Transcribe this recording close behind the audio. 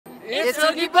It's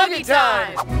Oogie Boogie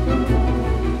time!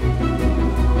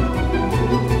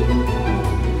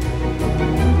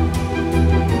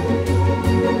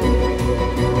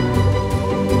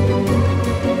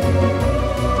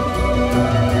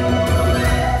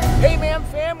 Hey ma'am,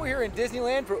 fam, we're here in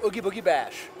Disneyland for Oogie Boogie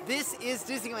Bash. This is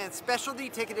Disneyland's specialty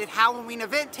ticketed Halloween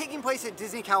event taking place at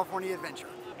Disney California Adventure.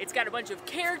 It's got a bunch of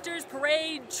characters,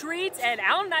 parade, treats, and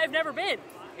Alan and I have never been.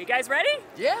 You guys ready?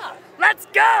 Yeah! Let's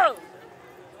go!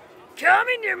 Come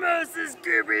in your most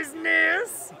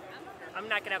scoopishness. I'm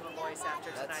not gonna have a voice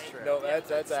after tonight. That's true. No,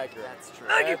 that's accurate. That's true.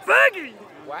 Oogie Boogie!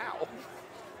 Wow.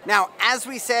 Now, as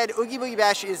we said, Oogie Boogie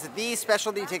Bash is the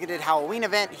specialty ticketed Halloween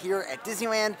event here at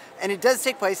Disneyland, and it does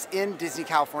take place in Disney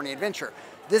California Adventure.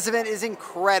 This event is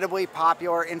incredibly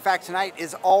popular. In fact, tonight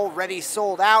is already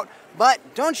sold out, but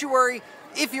don't you worry.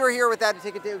 If you're here without a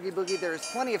ticket to Oogie Boogie, there's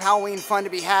plenty of Halloween fun to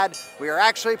be had. We are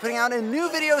actually putting out a new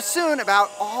video soon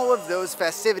about all of those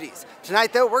festivities.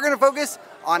 Tonight, though, we're going to focus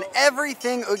on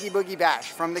everything Oogie Boogie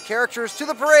Bash, from the characters to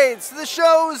the parades, to the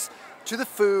shows, to the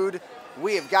food.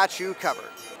 We have got you covered.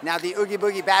 Now, the Oogie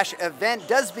Boogie Bash event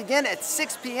does begin at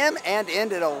 6 p.m. and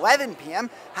end at 11 p.m.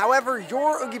 However,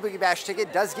 your Oogie Boogie Bash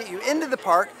ticket does get you into the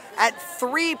park at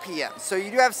 3 p.m. So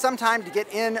you do have some time to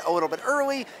get in a little bit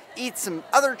early, eat some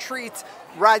other treats,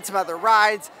 ride some other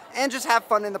rides, and just have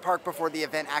fun in the park before the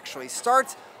event actually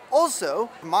starts. Also,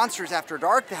 Monsters After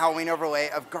Dark, the Halloween overlay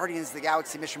of Guardians of the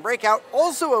Galaxy Mission Breakout,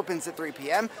 also opens at 3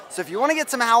 p.m. So if you want to get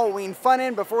some Halloween fun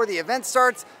in before the event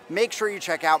starts, make sure you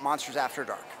check out Monsters After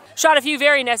Dark. Shot a few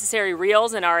very necessary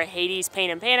reels in our Hades Pain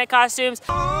and Panic costumes.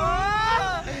 We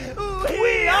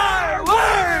are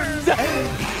worms!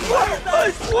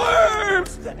 Worthless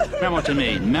worms! Memo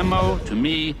to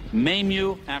me, maim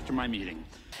you after my meeting.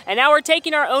 And now we're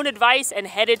taking our own advice and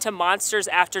headed to Monsters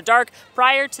After Dark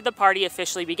prior to the party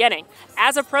officially beginning.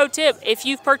 As a pro tip, if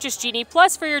you've purchased Genie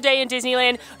Plus for your day in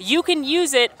Disneyland, you can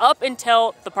use it up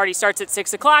until the party starts at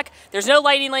 6 o'clock. There's no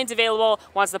lighting lanes available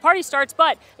once the party starts,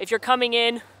 but if you're coming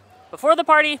in before the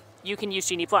party, you can use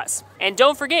Genie Plus. And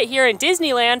don't forget, here in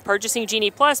Disneyland, purchasing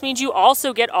Genie Plus means you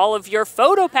also get all of your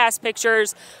PhotoPass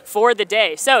pictures for the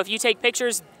day. So if you take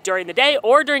pictures during the day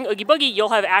or during Oogie Boogie, you'll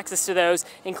have access to those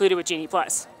included with Genie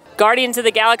Plus. Guardians of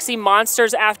the Galaxy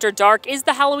Monsters After Dark is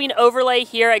the Halloween overlay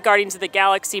here at Guardians of the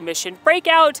Galaxy Mission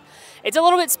Breakout. It's a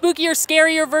little bit spookier,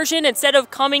 scarier version. Instead of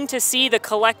coming to see the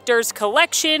collector's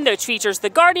collection, which features the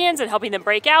Guardians and helping them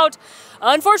break out,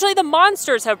 unfortunately the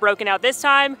monsters have broken out this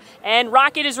time, and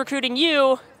Rocket is recruiting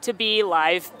you to be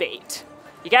live bait.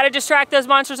 You gotta distract those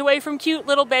monsters away from cute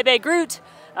little Bebe Groot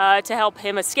to help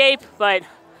him escape, but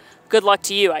good luck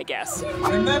to you, I guess.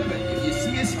 Remember, if you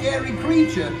see a scary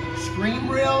creature, scream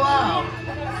real loud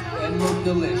and look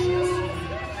delicious.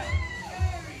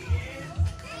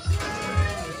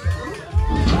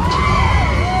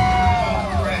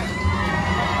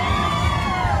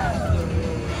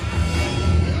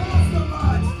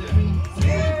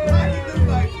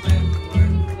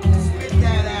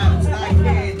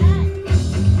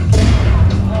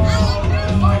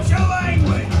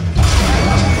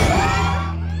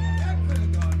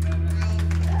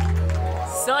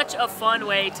 Such a fun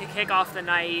way to kick off the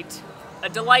night, a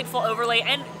delightful overlay,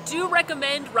 and do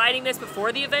recommend riding this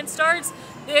before the event starts.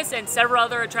 This and several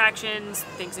other attractions,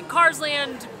 things in Cars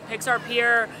Land, Pixar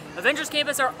Pier, Avengers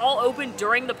Campus are all open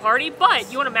during the party,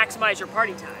 but you want to maximize your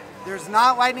party time. There's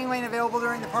not lightning lane available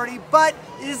during the party, but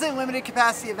it is a limited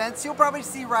capacity event, so you'll probably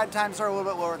see ride times are a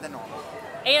little bit lower than normal.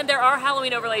 And there are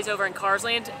Halloween overlays over in Cars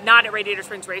Land, not at Radiator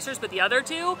Springs Racers, but the other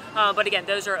two. But again,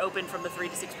 those are open from the 3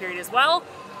 to 6 period as well.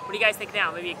 What do you guys think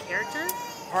now? Maybe a character?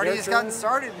 Party has gotten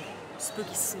started.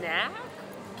 Spooky snack?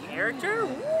 Character?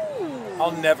 Ooh.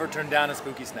 I'll never turn down a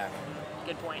spooky snack.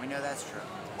 Good point. We know that's true.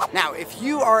 Now, if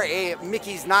you are a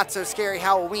Mickey's Not So Scary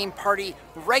Halloween Party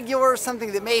regular,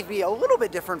 something that may be a little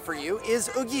bit different for you is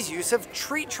Oogie's use of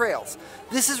treat trails.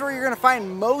 This is where you're going to find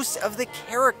most of the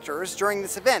characters during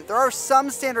this event. There are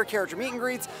some standard character meet and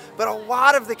greets, but a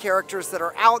lot of the characters that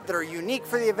are out that are unique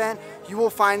for the event, you will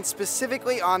find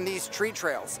specifically on these treat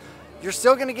trails. You're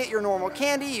still going to get your normal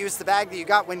candy, use the bag that you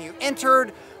got when you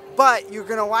entered, but you're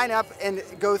gonna line up and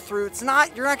go through.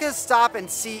 You're not gonna stop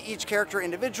and see each character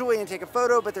individually and take a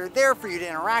photo, but they're there for you to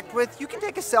interact with. You can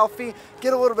take a selfie,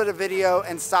 get a little bit of video,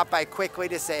 and stop by quickly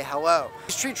to say hello.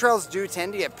 These treat trails do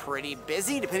tend to get pretty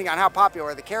busy depending on how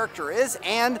popular the character is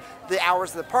and the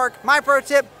hours of the park. My pro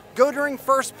tip, go during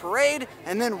first parade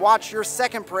and then watch your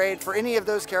second parade for any of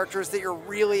those characters that you're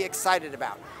really excited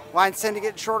about. Lines tend to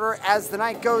get shorter as the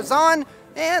night goes on,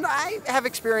 and I have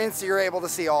experience that you're able to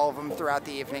see all of them throughout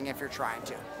the evening if you're trying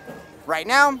to. Right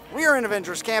now, we are in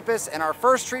Avengers Campus, and our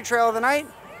first treat trail of the night,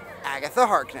 Agatha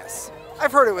Harkness.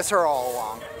 I've heard it was her all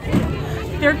along.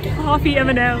 They're coffee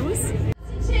M&Ms.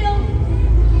 Chill.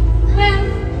 Well,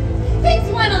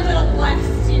 things went a little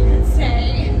left, you could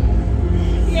say.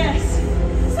 Yes,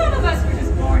 some of us were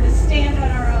just born to stand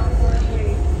on our own, weren't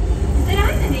we? But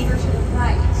I'm the neighbor to the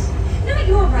right. Not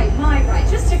your right, my right,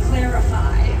 just to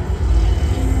clarify.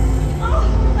 Oh,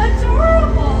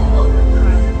 adorable!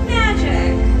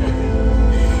 Magic!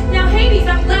 Now, Hades,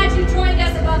 I'm glad you joined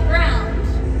us above ground.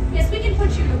 Yes, we can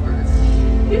put you to work.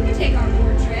 You can take our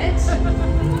portrait.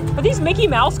 Are these Mickey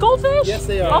Mouse goldfish? Yes,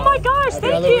 they are. Oh my gosh,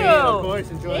 thank you. Of course,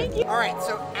 enjoy it. Thank you. All right,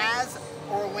 so as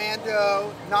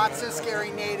Orlando, not so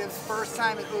scary natives, first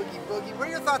time at Oogie Boogie, what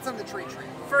are your thoughts on the tree train?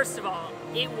 First of all,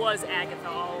 it was Agatha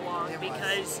all along It was.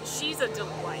 because she's a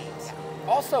delight.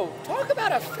 Also, talk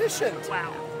about efficient.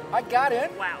 Wow. I got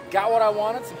in, Wow. got what I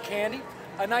wanted, some candy,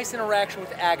 a nice interaction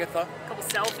with Agatha. A couple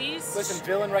selfies. Listen,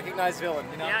 villain recognized villain,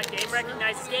 you know? Yeah, game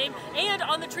recognizes game. And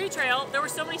on the tree trail, there were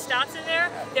so many stops in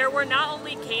there. There were not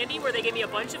only candy, where they gave me a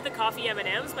bunch of the coffee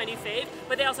M&Ms, my new fave,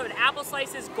 but they also had apple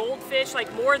slices, goldfish,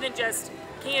 like more than just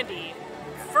candy.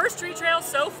 First tree trail,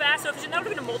 so fast, so efficient. That would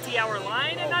have been a multi-hour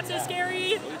line and not so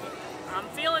scary. I'm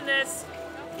feeling this.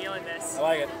 Feeling this. I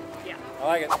like it. Yeah. I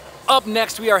like it. Up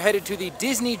next, we are headed to the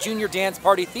Disney Junior Dance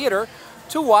Party Theater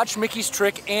to watch Mickey's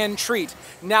Trick and Treat.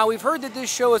 Now, we've heard that this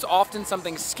show is often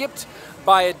something skipped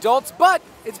by adults, but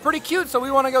it's pretty cute, so we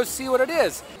want to go see what it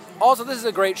is. Also, this is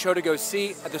a great show to go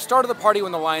see at the start of the party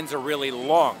when the lines are really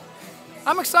long.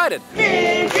 I'm excited.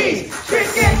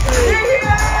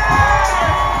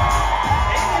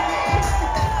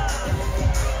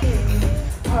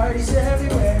 Parties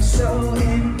everywhere, so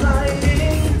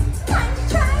inviting. Want to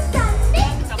try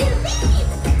something? Believe.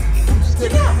 You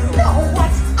never know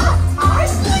what's up our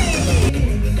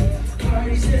sleeve.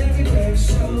 Parties everywhere,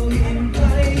 so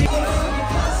inviting.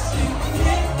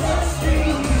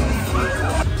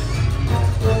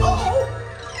 Oh,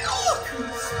 look!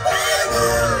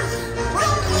 Spiders!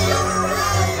 Run me around!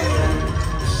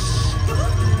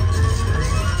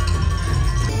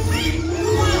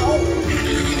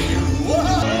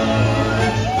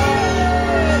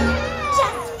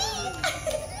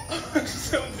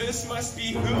 So this must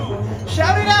be who?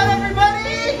 Shout it out,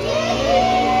 everybody!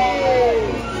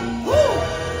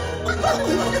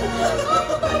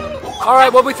 All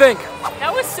right, what we think?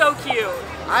 That was so cute.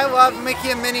 I love Mickey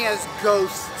and Minnie as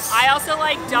ghosts. I also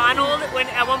like Donald when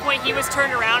at one point he was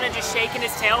turned around and just shaking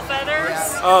his tail feathers.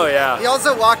 Oh, yeah. He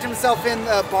also locked himself in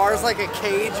bars like a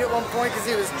cage at one point because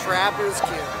he was trapped. It was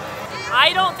cute.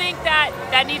 I don't think that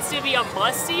needs to be a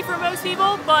must-see for most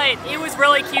people, but it was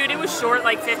really cute. It was short,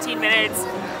 like 15 minutes.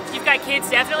 You've got kids,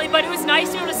 definitely, but it was nice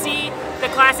to be able to see the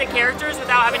classic characters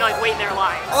without having to like wait in their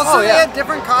lines. Also, they had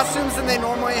different costumes than they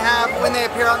normally have when they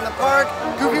appear out in the park.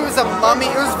 Goofy was a mummy.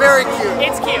 It was very cute.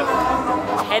 It's cute.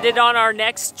 Headed on our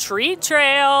next treat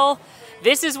trail.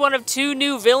 This is one of 2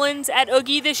 new villains at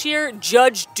Oogie this year,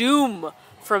 Judge Doom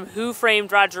from Who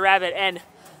Framed Roger Rabbit, and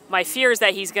my fear is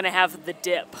that he's gonna have the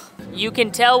dip. You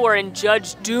can tell we're in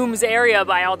Judge Doom's area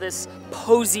by all this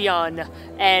Posion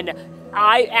and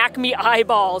Acme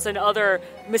eyeballs and other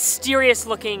mysterious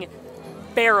looking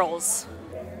barrels.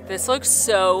 This looks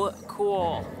so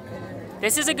cool.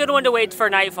 This is a good one to wait for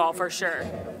nightfall for sure.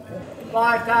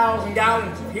 5,000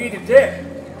 gallons of heated dip.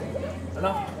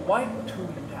 Enough to wipe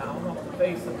Toontown off the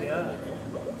face of the earth.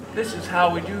 This is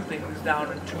how we do things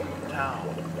down in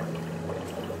Toontown.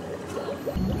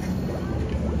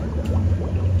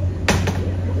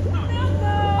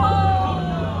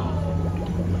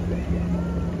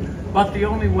 But the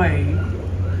only way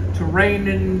to rein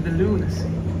in the lunacy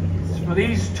is for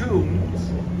these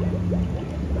tombs,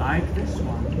 like this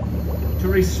one, to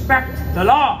respect the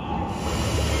law.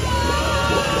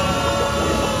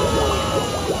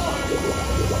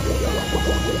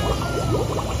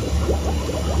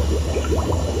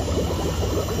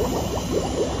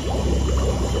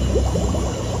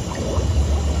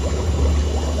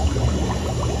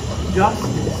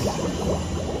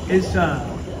 Justice is served.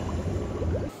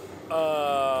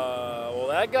 Well,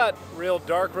 that got real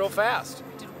dark real fast.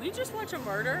 Did we just watch a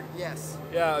murder? Yes.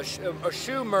 Yeah, a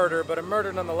shoe murder, but a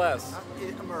murder nonetheless.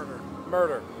 A murder.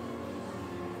 Murder.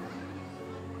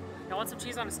 Y'all want some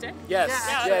cheese on a stick? Yes.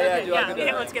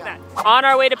 Yeah, let's get that. On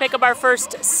our way to pick up our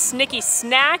first snicky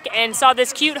snack and saw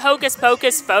this cute Hocus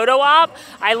Pocus photo op.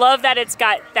 I love that it's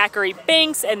got Thackeray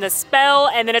Binks and the spell,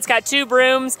 and then it's got 2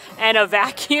 brooms and a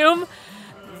vacuum.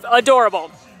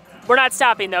 Adorable. We're not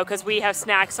stopping though because we have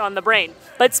snacks on the brain.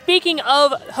 But speaking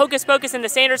of Hocus Pocus and the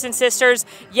Sanderson sisters,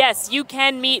 yes, you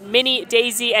can meet Minnie,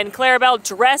 Daisy, and Clarabelle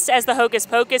dressed as the Hocus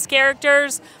Pocus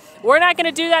characters. We're not going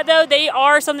to do that though. They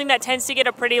are something that tends to get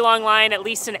a pretty long line, at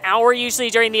least an hour usually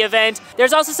during the event.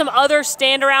 There's also some other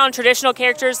stand around traditional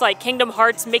characters like Kingdom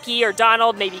Hearts Mickey or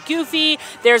Donald, maybe Goofy.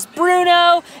 There's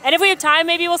Bruno, and if we have time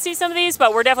maybe we'll see some of these,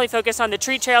 but we're definitely focused on the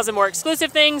treat trails and more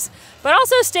exclusive things. But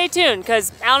also stay tuned,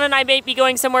 because Alan and I may be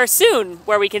going somewhere soon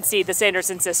where we can see the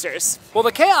Sanderson sisters. Well,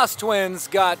 the Chaos Twins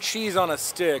got cheese on a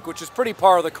stick, which is pretty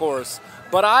par of the course.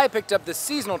 But I picked up the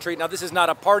seasonal treat. Now, this is not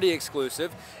a party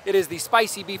exclusive. It is the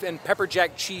spicy beef and pepper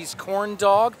jack cheese corn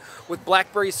dog with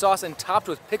blackberry sauce and topped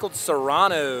with pickled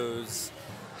serranos.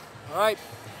 All right,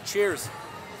 cheers.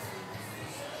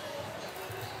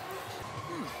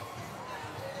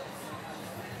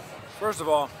 First of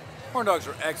all, corn dogs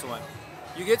are excellent.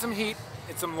 You get some heat,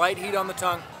 it's some light heat on the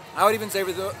tongue. I would even say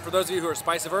for those of you who are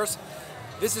spice averse,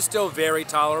 this is still very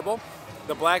tolerable.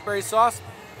 The blackberry sauce,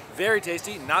 very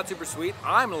tasty, not super sweet.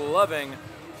 I'm loving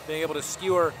being able to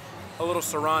skewer a little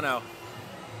serrano.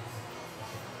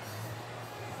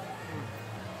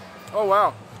 Oh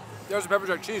wow, there's the pepper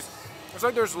jack cheese. It's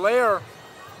like there's a layer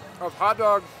of hot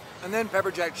dog and then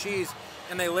pepper jack cheese,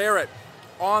 and they layer it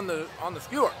on the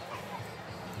skewer.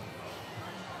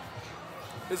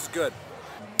 This is good.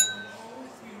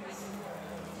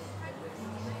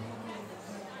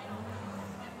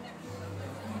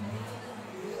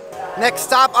 Next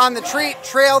stop on the treat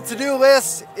trail to-do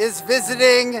list is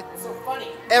visiting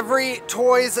every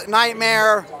toy's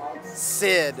nightmare,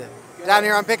 Sid. Down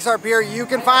here on Pixar Pier, you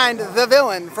can find the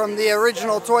villain from the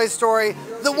original Toy Story,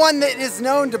 the one that is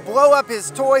known to blow up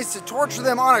his toys, to torture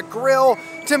them on a grill,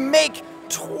 to make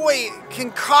toy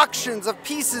concoctions of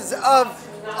pieces of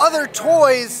other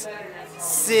toys.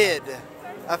 Sid,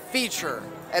 a feature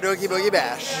at Oogie Boogie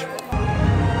Bash.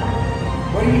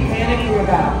 What are you panicking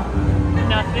about?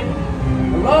 Nothing.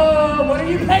 Hello? What are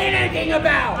you panicking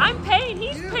about? I'm pain,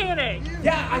 he's panicked.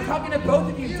 Yeah, I'm talking to both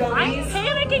of you dummies. I'm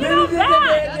panicking about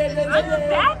that.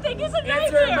 That thing is a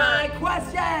Answer nightmare. my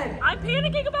question. I'm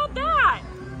panicking about that.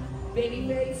 Baby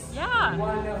face? Yeah. You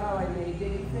want to know how I made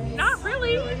baby face? Not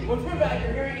really. Well, too bad.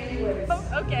 You're hearing anyways.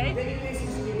 Oh, okay. Baby face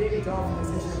used to be a baby doll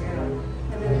from the Stitcher piano.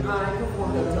 And then I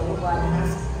performed a double black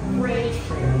mask. Great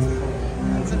transfer.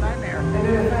 That's a nightmare. And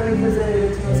then I finally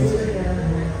presented it to my sister piano.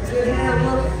 I said, hey,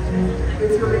 look,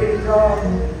 it's your baby doll.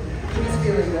 She's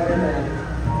feeling better now.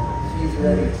 She's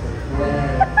ready to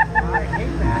play. I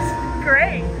hate that.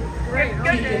 Great.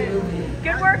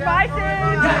 Good work, Bison.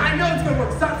 Yeah, I know it's good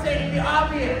work. Stop saying the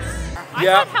obvious. I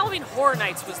thought Halloween Horror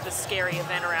Nights was the scary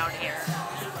event around here.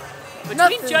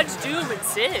 Between Judge Doom and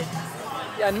Sid.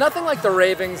 Yeah, nothing like the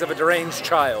ravings of a deranged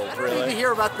child, I don't need to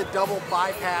hear about the double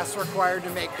bypass required to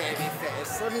make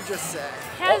Babyface. Let me just say.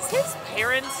 Has his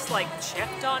parents, like,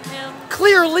 checked on him?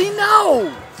 Clearly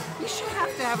no! You should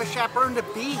have to have a chaperone to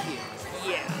be here.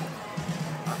 Yeah.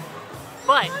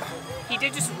 But he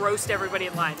did just roast everybody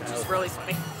in line, which was really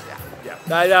funny. Yeah,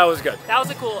 that was good. That was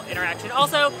a cool interaction.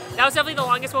 Also, that was definitely the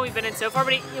longest one we've been in so far,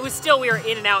 but it was still, we were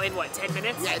in and out in, what, 10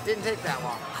 minutes? Yeah, it didn't take that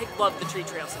long. I love the tree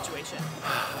trail situation.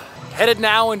 Headed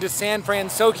now into San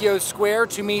Francisco Square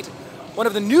to meet one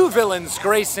of the new villains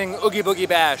gracing Oogie Boogie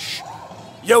Bash,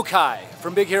 Yokai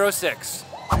from Big Hero 6.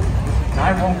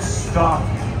 I won't stop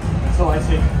until I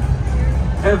take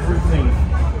everything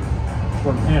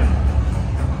from him.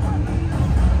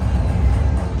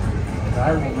 And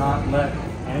I will not let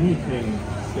anything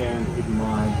stand in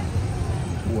my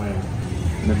way.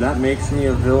 And if that makes me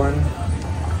a villain,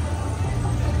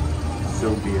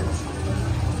 so be it.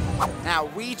 Now,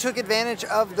 we took advantage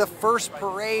of the first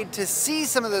parade to see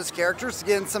some of those characters, to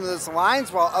get in some of those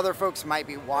lines while other folks might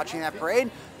be watching that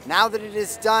parade. Now that it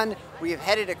is done, we have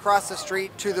headed across the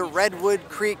street to the Redwood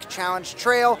Creek Challenge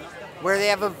Trail, where they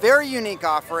have a very unique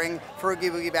offering for Oogie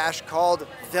Boogie Bash called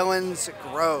Villains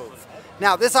Grove.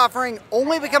 Now, this offering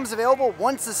only becomes available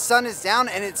once the sun is down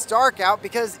and it's dark out,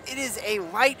 because it is a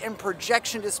light and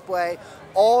projection display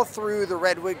all through the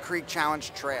Redwood Creek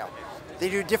Challenge Trail. They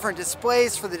do different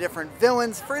displays for the different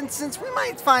villains. For instance, we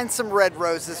might find some red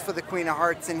roses for the Queen of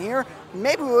Hearts in here.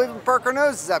 Maybe we'll even perk our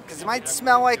noses up, because it might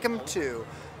smell like them too.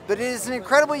 But it is an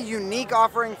incredibly unique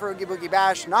offering for Oogie Boogie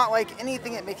Bash, not like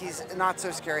anything at Mickey's Not So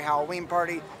Scary Halloween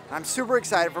Party. And I'm super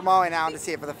excited for Molly and Alan to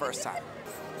see it for the first time.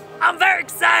 I'm very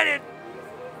excited.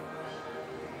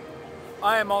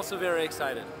 I am also very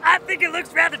excited. I think it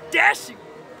looks rather dashing.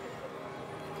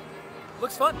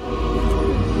 Looks fun.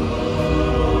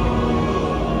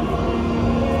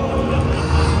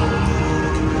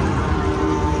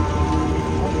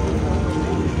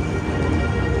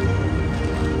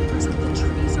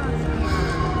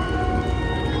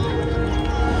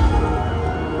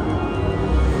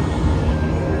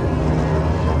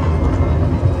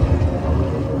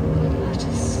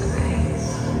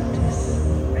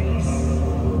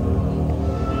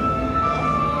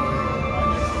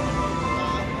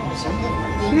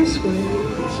 This way.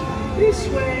 This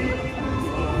way.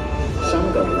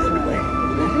 Some go that way.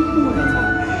 That way.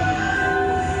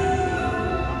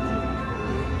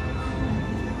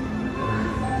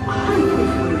 I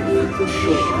prefer the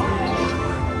short.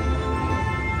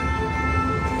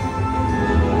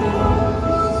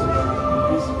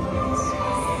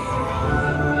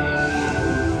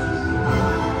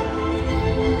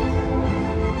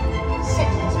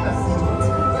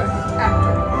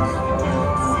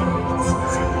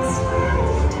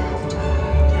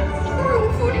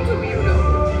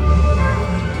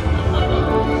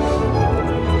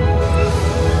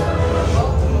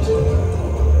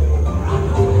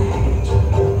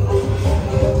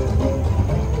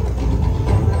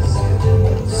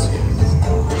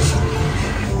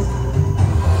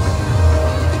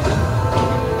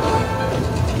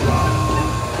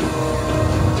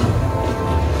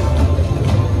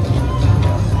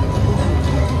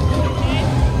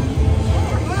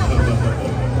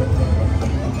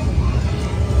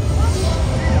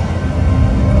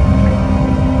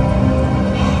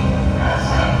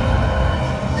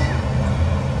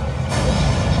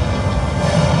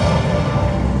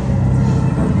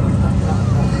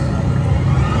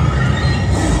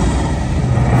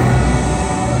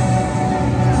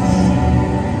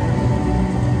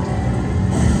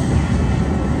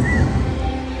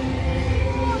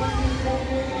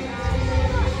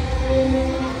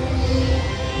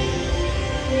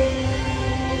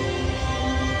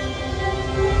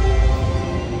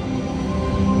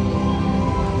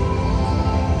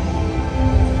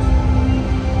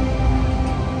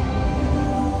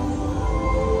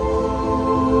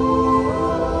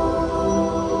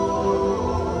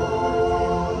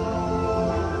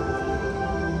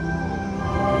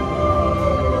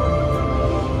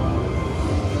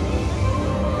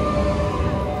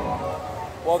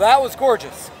 Well, that was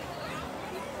gorgeous.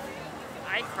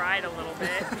 I cried a little bit.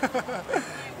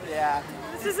 Yeah.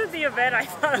 This isn't the event I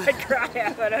thought I'd cry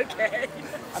at, but okay.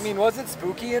 I mean, was it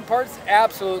spooky in parts?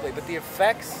 Absolutely, but the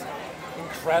effects,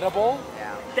 incredible.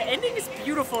 Yeah. The ending is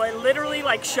beautiful. It literally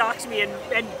like shocked me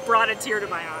and brought a tear to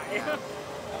my eye.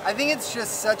 I think it's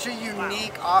just such a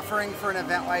unique offering for an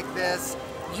event like this.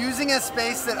 Using a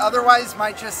space that otherwise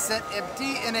might just sit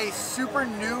empty in a super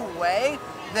new way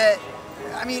that,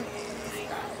 I mean,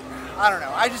 I don't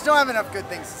know. I just don't have enough good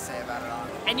things to say about it all.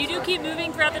 And you do keep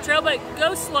moving throughout the trail, but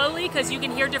go slowly because you can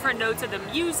hear different notes of the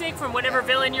music from whatever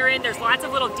villain you're in. There's lots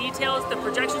of little details. The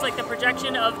projections, like the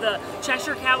projection of the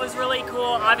Cheshire Cat was really cool.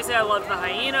 Obviously, I loved the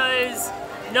hyenas.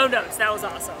 No notes. That was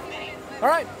awesome. All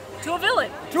right. To a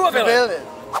villain. To a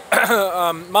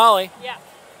villain. Molly. Yeah.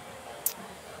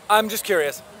 I'm just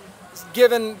curious.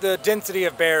 Given the density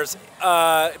of bears,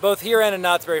 both here and in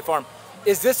Knott's Berry Farm,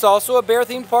 is this also a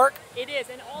bear-themed park? It is,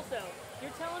 and also,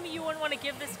 you're telling me you wouldn't want to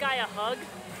give this guy a hug?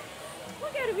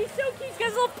 Look at him, he's so cute. He's got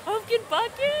his little pumpkin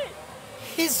bucket.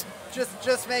 He's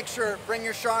just make sure, bring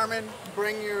your Charmin,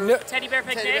 bring your Teddy bear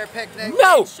picnic. Teddy bear picnic.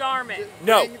 No. Charmin.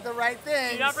 No. Bring the right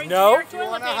things. Do not bring No. generic You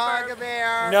toilet want to paper. hug a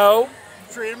bear? No.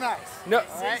 Treat him nice. No.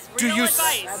 All right? Do Real you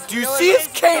advice. do you Real see his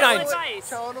advice. canines? Real advice.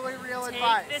 Totally real Take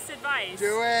advice. this advice.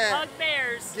 Do it. Hug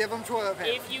bears Give them toilet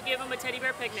paper. if you give them a teddy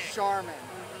bear picnic. Charmin.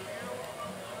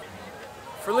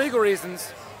 For legal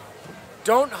reasons,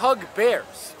 don't hug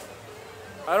bears.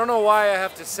 I don't know why I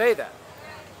have to say that.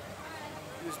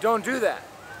 Just don't do that.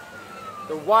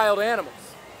 They're wild animals.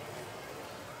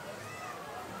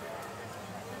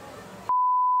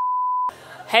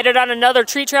 Headed on another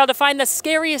treat trail to find the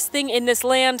scariest thing in this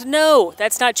land? No,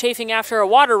 that's not chafing after a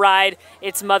water ride.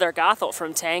 It's Mother Gothel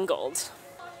from Tangled.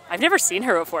 I've never seen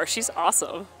her before. She's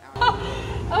awesome.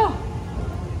 Oh,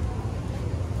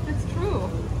 it's true.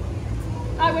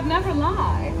 I would never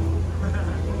lie.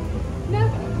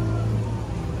 Never.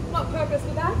 What purpose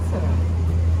would that serve?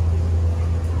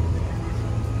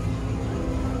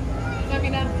 I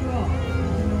mean, after all,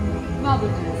 Mother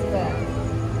is best.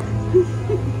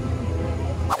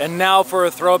 And now for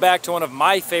a throwback to one of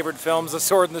my favorite films, The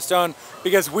Sword in the Stone,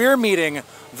 because we're meeting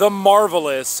the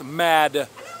marvelous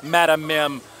Madame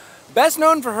Mim, best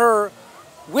known for her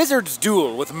Wizard's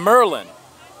Duel with Merlin,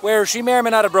 where she may or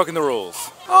may not have broken the rules.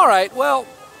 All right, well,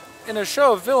 in a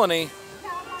show of villainy,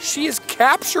 she has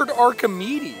captured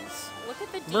Archimedes, Look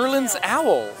at the detail. Merlin's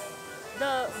owl.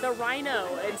 The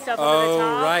rhino and stuff over the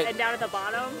top right. and down at the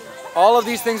bottom. All of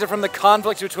these things are from the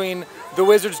conflict between the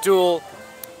Wizard's Duel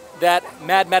that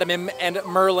Madame Mim and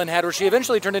Merlin had, where she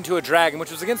eventually turned into a dragon,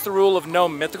 which was against the rule of no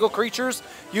mythical creatures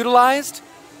utilized.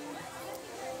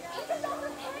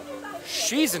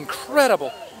 She's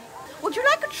incredible. Would you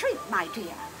like a treat, my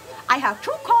dear? I have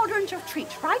 2 cauldrons of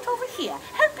treats right over here.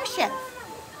 Help yourself.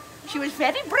 She was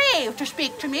very brave to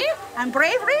speak to me, and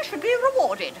bravery should be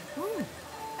rewarded.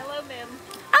 Hello, Mim.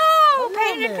 Oh,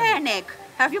 Pain and Panic.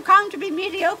 Have you come to be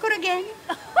mediocre again?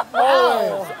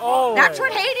 Always. That's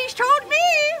what Hades told me.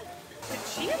 Did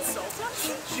she insult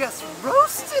us? She just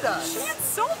roasted us. She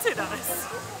insulted us.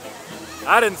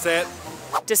 I didn't say it.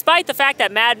 Despite the fact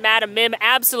that Mad Madam Mim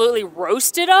absolutely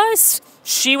roasted us,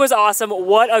 she was awesome.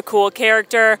 What a cool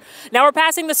character. Now we're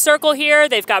passing the circle here.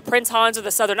 They've got Prince Hans of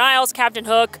the Southern Isles, Captain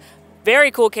Hook.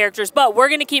 Very cool characters, but we're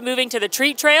gonna keep moving to the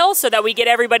treat trail so that we get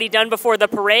everybody done before the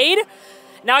parade.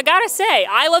 Now I gotta say,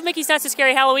 I love Mickey's Not So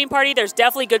Scary Halloween Party. There's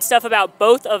definitely good stuff about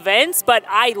both events, but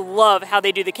I love how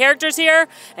they do the characters here.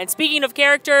 And speaking of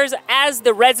characters, as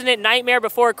the resident Nightmare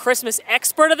Before Christmas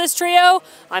expert of this trio,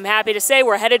 I'm happy to say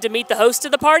we're headed to meet the host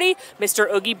of the party,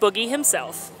 Mr. Oogie Boogie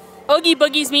himself. Oogie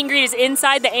Boogie's meet and greet is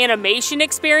inside the Animation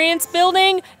Experience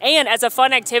building, and as a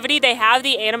fun activity, they have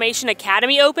the Animation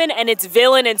Academy open, and it's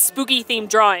villain and spooky themed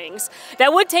drawings.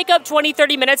 That would take up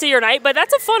 20-30 minutes of your night, but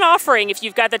that's a fun offering if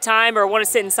you've got the time or want to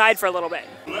sit inside for a little bit.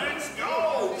 Let's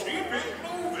go. Keep it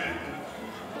moving.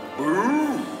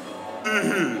 Ooh.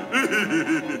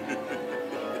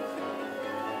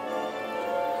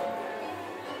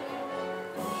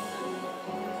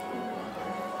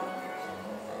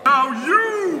 Now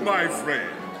you, my friend,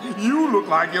 you look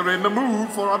like you're in the mood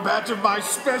for a batch of my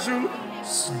special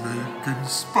snake and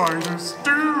spider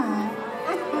stew.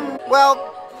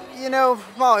 Well, you know,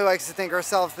 Molly likes to think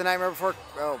herself the Nightmare Before...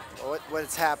 Oh,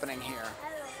 what's happening here?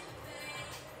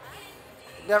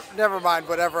 Never mind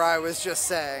whatever I was just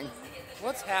saying.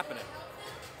 What's happening?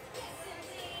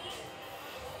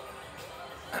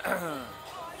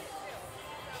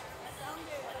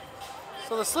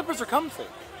 So the slippers are comfy.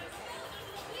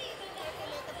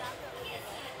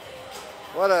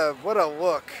 What a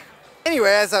look.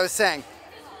 Anyway, as I was saying,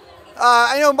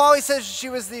 I know Molly says she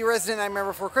was the resident Nightmare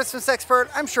Before Christmas expert.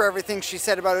 I'm sure everything she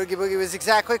said about Oogie Boogie was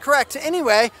exactly correct.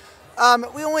 Anyway,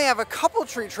 we only have a couple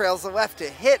treat trails left to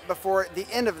hit before the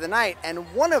end of the night,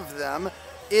 and one of them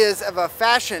is of a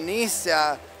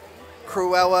fashionista,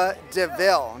 Cruella de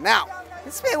Vil. Now,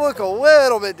 this may look a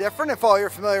little bit different if all you're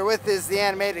familiar with is the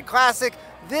animated classic.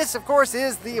 This, of course,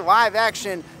 is the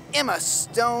live-action Emma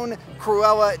Stone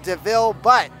Cruella de Vil,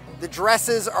 but the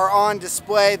dresses are on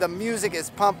display, the music is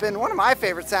pumping, one of my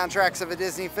favorite soundtracks of a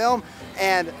Disney film,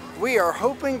 and we are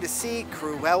hoping to see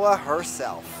Cruella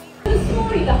herself. The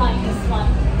story behind this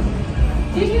one.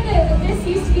 Did you know that this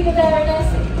used to be the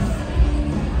Baroness's?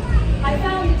 I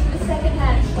found it to the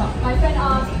second-hand shop, my friend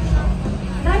Artie's shop,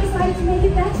 and I decided to make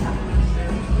it better.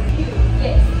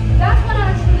 Yes, that one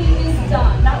actually is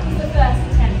done. That was the first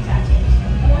attempt at it.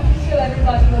 I wanted to show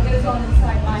everybody what goes on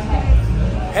inside my head.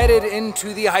 Headed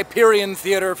into the Hyperion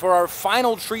Theater for our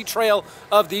final treat trail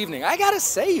of the evening. I gotta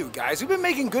say, you guys, we've been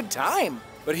making good time.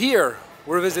 But here,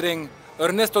 we're visiting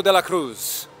Ernesto de la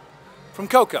Cruz from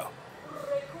Coco.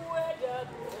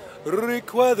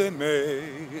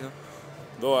 Recuérdeme,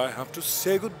 though I have to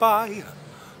say goodbye,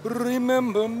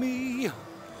 remember me,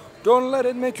 don't let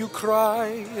it make you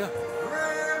cry.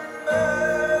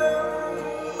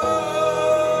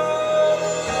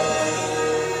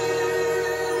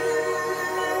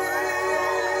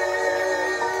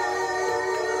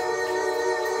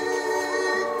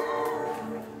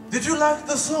 Did you like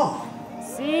the song?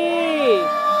 See.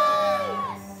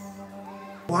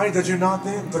 Why did you not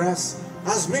then dress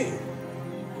as me?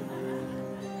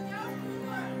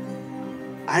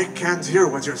 I can't hear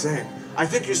what you're saying. I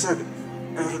think you said,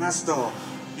 Ernesto,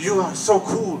 you are so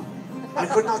cool. I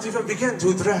could not even begin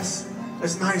to dress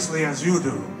as nicely as you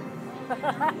do.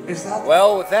 Is that...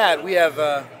 Well, with that, we have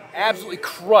absolutely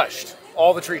crushed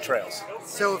all the treat trails.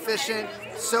 So efficient,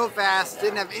 so fast,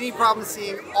 didn't have any problem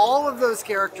seeing all of those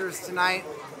characters tonight.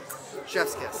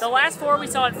 Chef's kiss. The last four we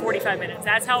saw in 45 minutes.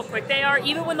 That's how quick they are.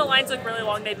 Even when the lines look really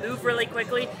long, they move really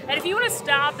quickly. And if you want to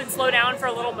stop and slow down for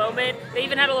a little moment, they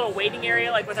even had a little waiting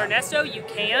area like with Ernesto, you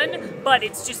can, but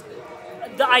it's just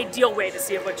the ideal way to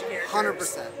see a bunch of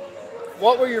characters. 100%.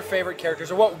 What were your favorite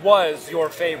characters, or what was your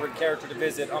favorite character to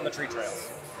visit on the treat trails?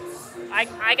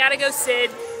 I gotta go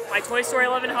Sid, my Toy Story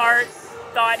 11 heart.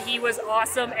 Thought he was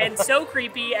awesome and so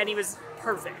creepy, and he was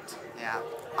perfect. Yeah.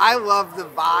 I love the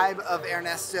vibe of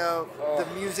Ernesto, the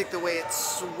music, the way it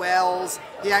swells.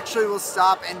 He actually will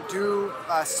stop and do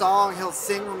a song. He'll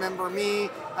sing Remember Me,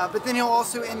 but then he'll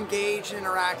also engage and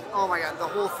interact. Oh my God, the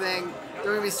whole thing.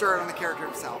 Don't get me started on the character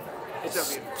himself. It's so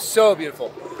beautiful. So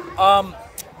beautiful.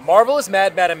 Marvelous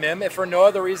Mad Madam Mim, if for no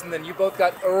other reason than you both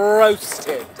got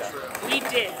roasted. We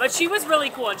did, but she was really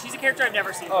cool, and she's a character I've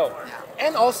never seen before.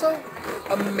 And also,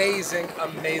 amazing,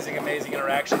 amazing, amazing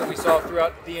interaction that we saw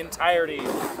throughout the entirety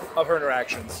of her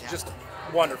interactions. Yeah. Just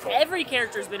Wonderful. Every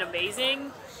character's been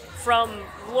amazing, from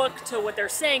look to what they're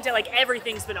saying to like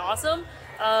everything's been awesome.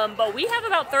 But we have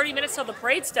about 30 minutes till the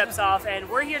parade steps off, and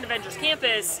we're here at Avengers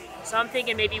Campus, so I'm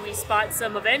thinking maybe we spot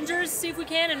some Avengers, see if we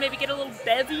can, and maybe get a little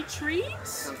bevy treat.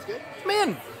 Sounds good. Come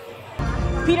in.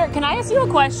 Peter, can I ask you a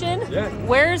question? Yeah.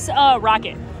 Where's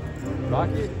Rocket?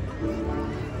 Rocket?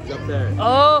 He's up there.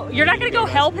 Oh, you're not gonna go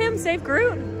help him save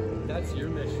Groot? That's your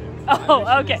mission. Oh,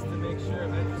 My mission okay. is to make sure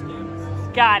Avengers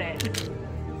Campus. Got it.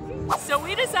 So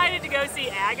we decided to go see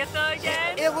Agatha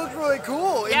again. It looked really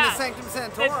cool in the Sanctum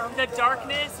Sanctorum. The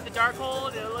darkness, the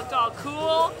Darkhold, it looked all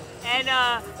cool. And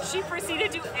she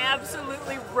proceeded to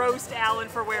absolutely roast Alan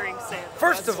for wearing sandals.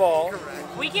 First of all,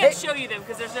 we can't show you them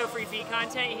because there's no free feed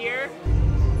content here.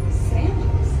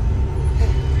 Sandals.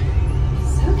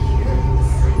 So curious.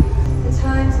 The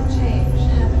times have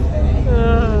changed, haven't they?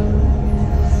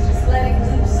 Just letting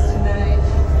loose tonight.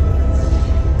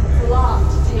 It's a lot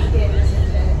to take in, isn't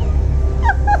it?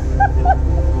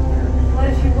 What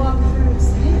if you walk through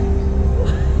sand?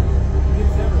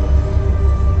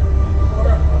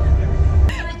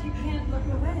 It's like you can't look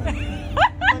away.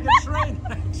 Like a train.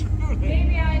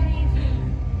 Maybe I need to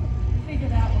figure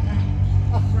that one out.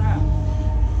 Oh, crap.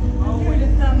 I'm going to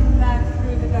thumb back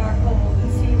through the dark hole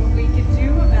and see what we can do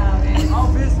about it.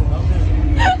 I'll visit.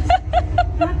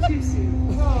 Not too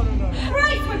soon. No.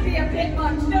 Christ would be a bit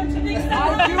much, don't you think so?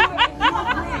 I do.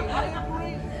 I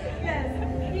agree. Yes,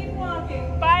 keep walking.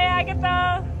 Bye,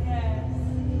 Agatha. Yes.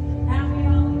 Happy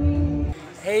Halloween.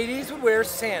 Hades would wear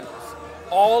sandals.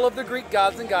 All of the Greek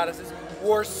gods and goddesses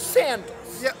wore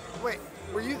sandals. Yeah, wait,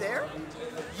 were you there?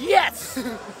 Yes!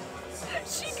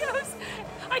 She goes,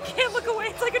 I can't look away,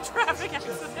 it's like a traffic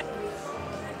accident.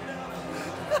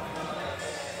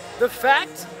 The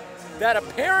fact that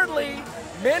apparently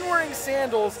men wearing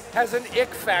sandals has an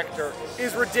ick factor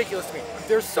is ridiculous to me.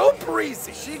 They're so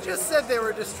breezy. She just said they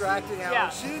were distracting Alan. Yeah.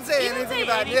 She didn't say She didn't anything say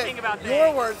about anything Nick. about Your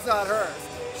Nick. words, not hers.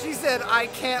 She said, I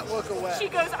can't look away. She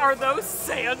goes, are those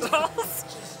sandals?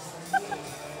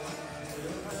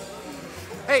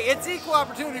 Hey, it's equal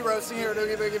opportunity roasting here at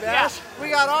Oogie Boogie Bash. Yeah. We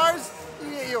got ours,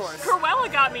 you get yours.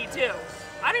 Cruella got me too.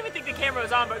 I don't even think the camera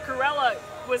was on, but Cruella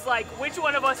was like, which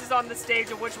one of us is on the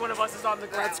stage and which one of us is on the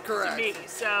ground? That's correct. To me,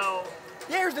 so.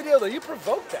 Yeah, here's the deal though, you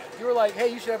provoked that. You were like, hey,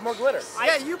 you should have more glitter.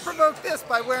 Yeah, you provoked this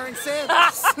by wearing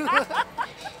sandals.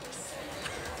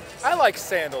 I like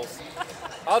sandals.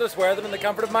 I'll just wear them in the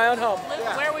comfort of my own home.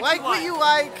 Yeah. Where would like you want? what you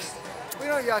like. We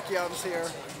don't yuck yums here.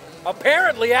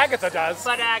 Apparently Agatha does.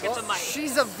 But Agatha Well, might.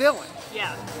 she's a villain.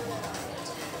 Yeah.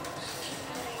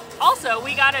 Also,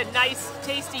 we got a nice,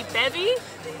 tasty bevy,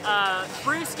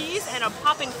 brewskis, and a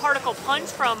popping particle punch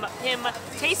from him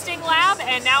Tasting Lab,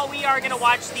 and now we are going to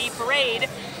watch the parade,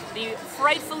 the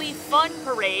Frightfully Fun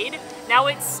Parade. Now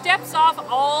it steps off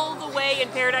all the way in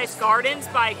Paradise Gardens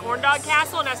by Corndog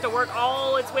Castle and has to work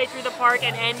all its way through the park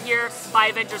and end here by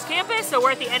Avengers Campus, so we're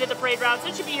at the end of the parade route, so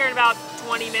it should be here in about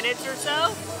 20 minutes or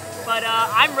so. But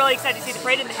I'm really excited to see the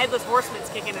parade, and the Headless Horseman's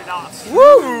kicking it off.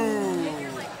 Woo!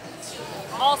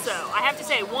 Also, I have to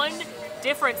say, one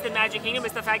difference than Magic Kingdom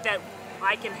is the fact that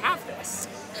I can have this.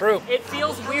 True. It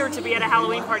feels weird to be at a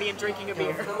Halloween party and drinking a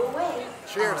beer.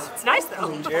 Cheers. It's nice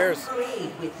though. Cheers.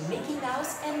 Parade with Mickey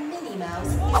Mouse and Minnie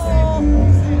Mouse.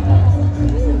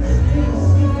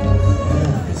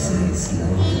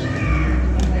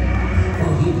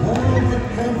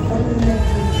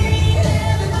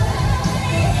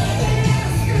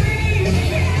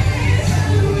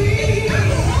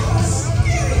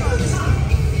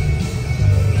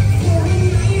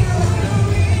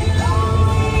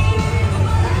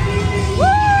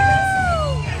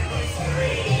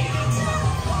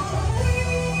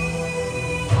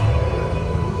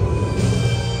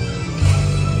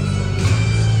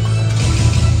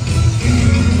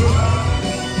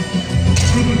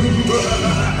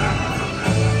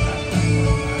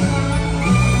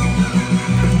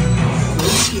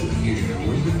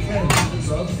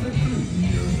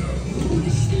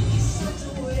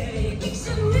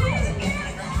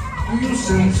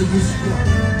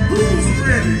 Who's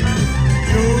ready?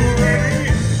 You ready?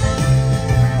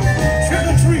 Trick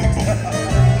or treat!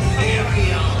 Here we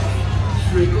are.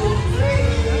 Trick or treat!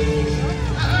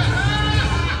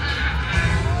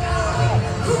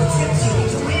 Who tricks you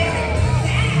into wearing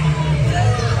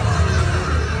that?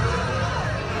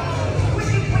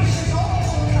 Wicked wishes all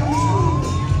come true.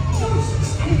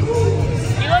 Ghosts and ghouls.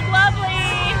 You look lovely.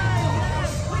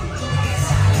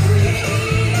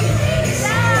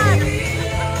 Sad.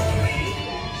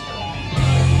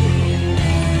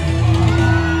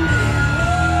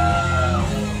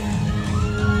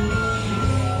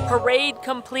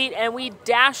 complete, and we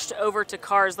dashed over to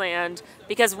Cars Land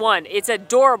because one, it's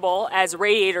adorable as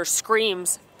Radiator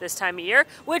screams this time of year,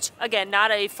 which again, not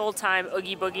a full-time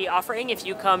Oogie Boogie offering. If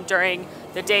you come during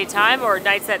the daytime or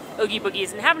nights that Oogie Boogie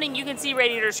isn't happening, you can see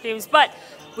Radiator screams, but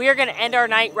we are going to end our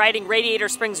night riding Radiator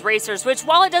Springs Racers, which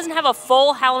while it doesn't have a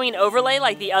full Halloween overlay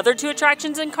like the other two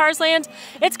attractions in Cars Land,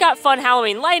 it's got fun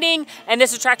Halloween lighting, and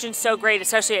this attraction's so great,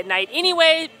 especially at night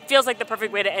anyway, feels like the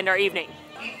perfect way to end our evening.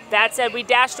 That said, we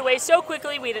dashed away so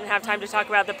quickly we didn't have time to talk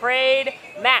about the parade.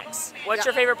 Max, what's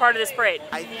your favorite part of this parade?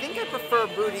 I think I prefer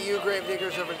Boo to You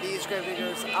Gravediggers over these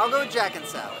Gravediggers. I'll go with Jack and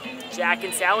Sally. Jack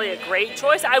and Sally, a great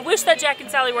choice. I wish that Jack and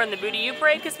Sally were in the Boo to You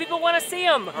parade because people want to see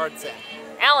them. Hard set.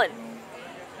 Alan,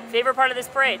 favorite part of this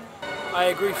parade? I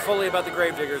agree fully about the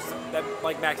Gravediggers, that,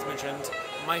 like Max mentioned.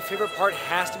 My favorite part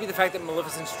has to be the fact that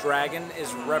Maleficent's dragon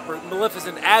is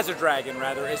Maleficent as a dragon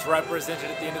rather is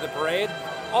represented at the end of the parade.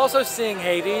 Also seeing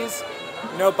Hades,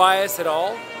 no bias at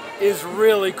all, is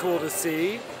really cool to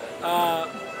see.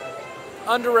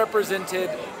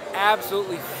 Underrepresented,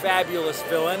 absolutely fabulous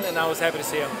villain, and I was happy to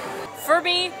see him. For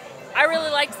me, I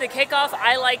really liked the kickoff.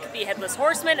 I like the Headless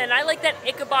Horseman, and I like that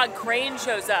Ichabod Crane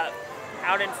shows up.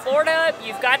 Out in Florida,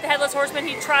 you've got the Headless Horseman.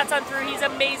 He trots on through. He's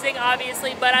amazing,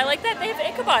 obviously, but I like that they have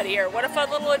Ichabod here. What a fun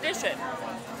little addition.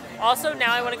 Also,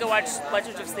 now I want to go watch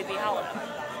Legends of Sleepy Hollow,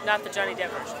 not the Johnny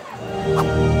Depp version.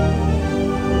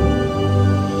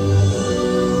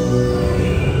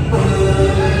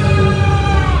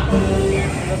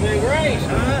 The big race,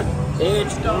 huh?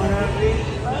 It's gonna be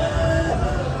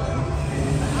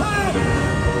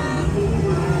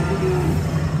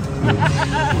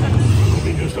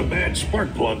Just a bad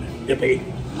spark plug, Dippy.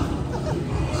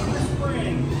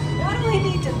 Why do we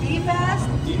need to be fast?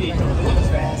 You need to move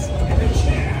fast.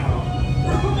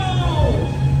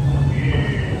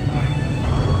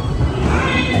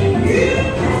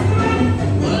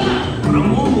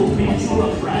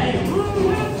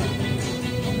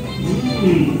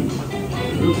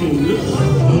 Looking good.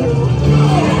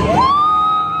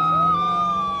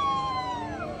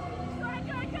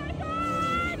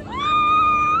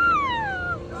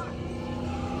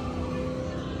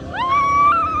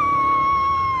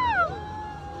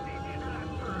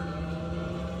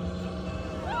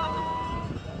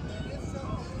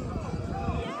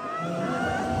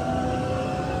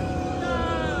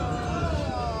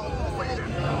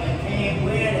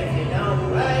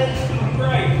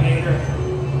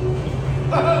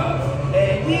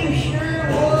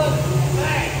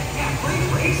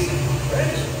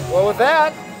 Well, with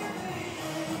that,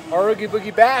 our Oogie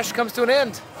Boogie Bash comes to an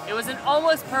end. It was an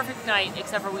almost perfect night,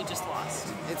 except for we just lost.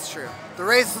 It's true. The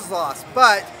race was lost,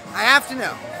 but I have to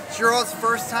know, it's your all's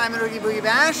first time at Oogie Boogie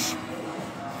Bash.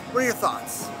 What are your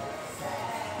thoughts?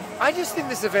 I just think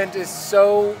this event is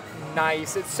so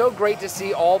nice. It's so great to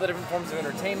see all the different forms of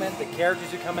entertainment, the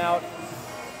characters who come out.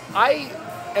 I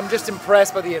am just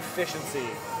impressed by the efficiency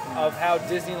of how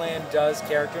Disneyland does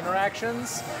character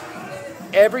interactions.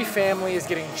 Every family is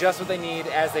getting just what they need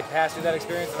as they pass through that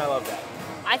experience, and I love that.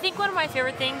 I think one of my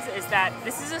favorite things is that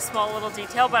this is a small little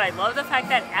detail, but I love the fact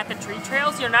that at the treat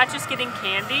trails, you're not just getting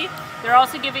candy, they're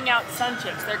also giving out sun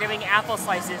chips, they're giving apple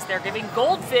slices, they're giving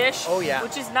goldfish,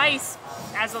 which is nice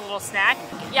as a little snack.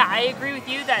 Yeah, I agree with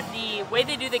you that the way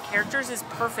they do the characters is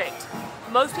perfect.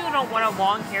 Most people don't want a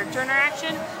long character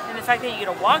interaction, and the fact that you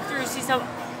get to walk through, see some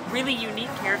really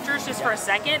unique characters just for a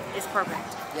second is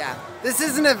perfect. Yeah, this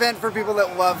is an event for people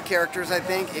that love characters, I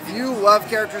think. If you love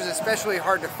characters, especially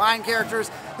hard to find characters,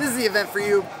 this is the event for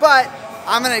you. But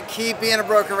I'm going to keep being a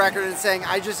broken record and saying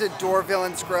I just adore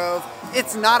Villains Grove.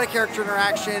 It's not a character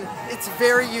interaction. It's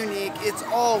very unique. It's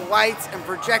all lights and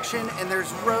projection, and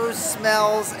there's rose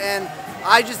smells, and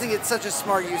I just think it's such a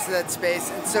smart use of that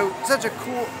space, and so such a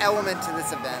cool element to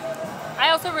this event. I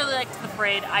also really liked the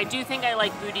parade. I do think I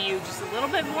like Boo to You just a little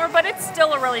bit more, but it's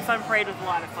still a really fun parade with a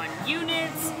lot of fun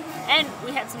units, and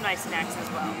we had some nice snacks as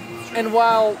well. And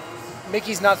while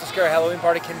Mickey's Not So Scary Halloween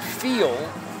Party can feel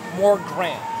more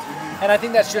grand, and I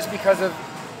think that's just because of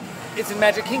it's in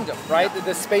Magic Kingdom, right?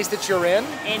 The space that you're in.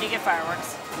 And you get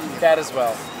fireworks. That as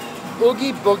well.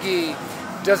 Oogie Boogie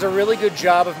does a really good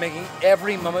job of making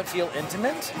every moment feel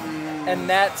intimate, and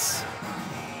that's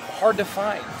hard to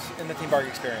find in the theme park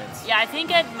experience. Yeah, I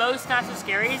think at most Not So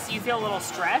Scaries, you feel a little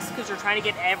stressed because you're trying to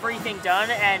get everything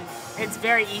done, and it's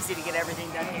very easy to get everything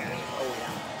done here. Oh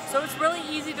yeah. So it's really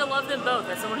easy to love them both.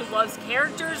 As someone who loves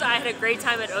characters, I had a great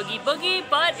time at Oogie Boogie,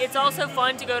 but it's also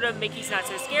fun to go to Mickey's Not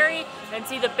So Scary and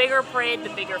see the bigger parade, the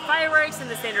bigger fireworks, and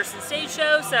the Sanderson Stage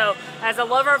Show. So as a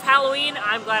lover of Halloween,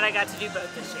 I'm glad I got to do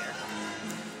both this year.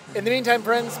 In the meantime,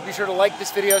 friends, be sure to like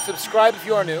this video, subscribe if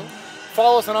you are new,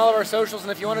 Follow us on all of our socials,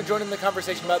 and if you want to join in the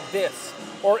conversation about this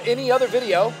or any other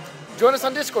video, join us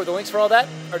on Discord. The links for all that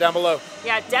are down below.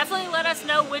 Yeah, definitely let us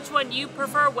know which one you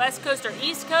prefer, West Coast or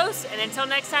East Coast. And until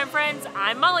next time, friends,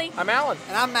 I'm Molly. I'm Alan.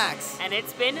 And I'm Max. And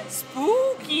it's been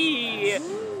spooky.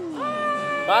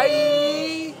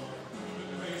 Bye.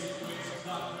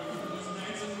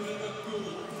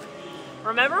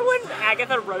 Remember when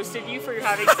Agatha roasted you for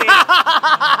having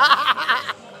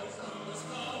Santa?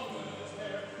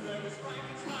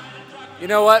 You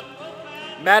know what?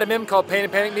 Madam M called Pain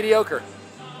and Panic mediocre.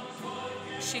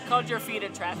 She called your feet a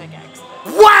traffic accident.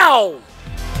 Wow!